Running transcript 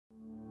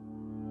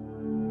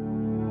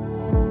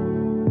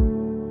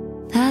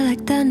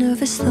that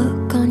nervous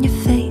look on your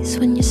face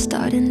when you're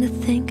starting to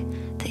think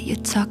that you're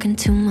talking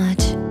too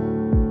much.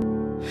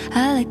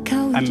 I like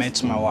how I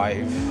met my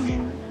wife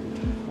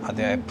at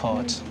the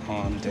airport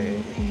on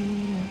the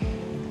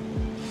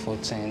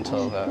 14th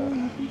of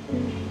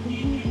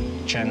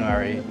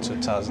January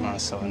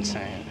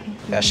 2017.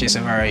 Yeah, she's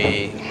a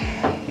very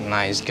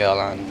nice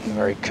girl and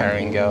very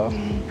caring girl.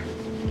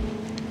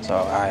 So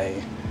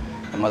I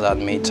must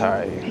admit,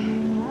 I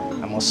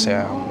must say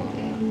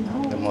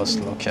I'm the most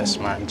luckiest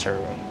man to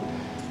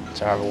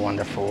have a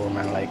wonderful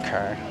woman like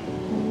her.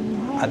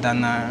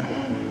 Adanna,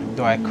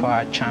 though I call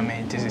her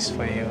charming, this is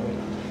for you.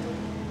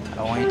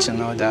 I want you to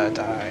know that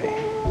I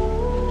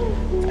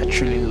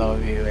truly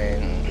love you,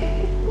 and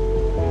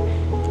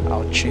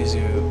I'll choose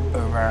you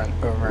over and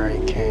over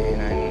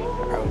again, and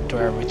I'll do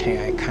everything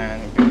I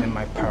can within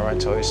my power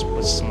to always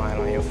put a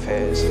smile on your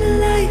face.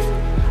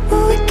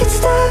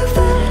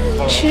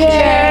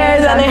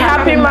 Cheers and a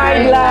happy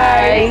married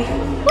life.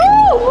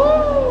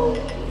 Woo!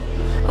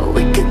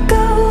 We could go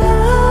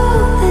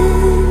all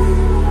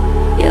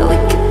in. Yeah, we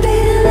could be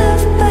in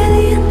love by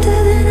the end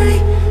of the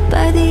night.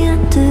 By the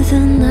end of the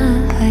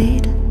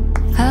night.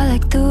 I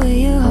like the way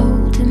you're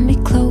holding me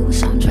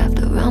close, arms wrapped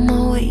around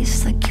my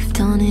waist like you've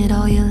done it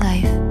all your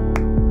life.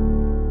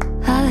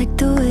 I like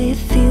the way it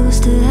feels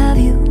to have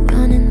you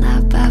running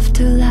lap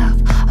after lap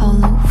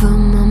all over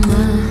my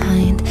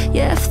mind.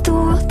 Yeah, if the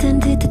world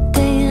ended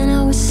today and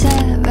I was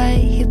sat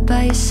right here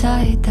by your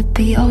side, that'd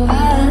be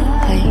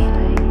alright.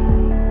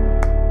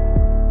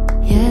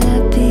 Yeah,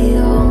 that'd be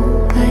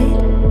alright.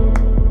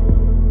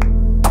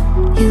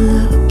 You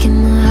look in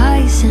my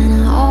eyes and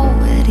I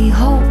already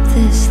hope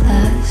this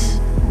lasts.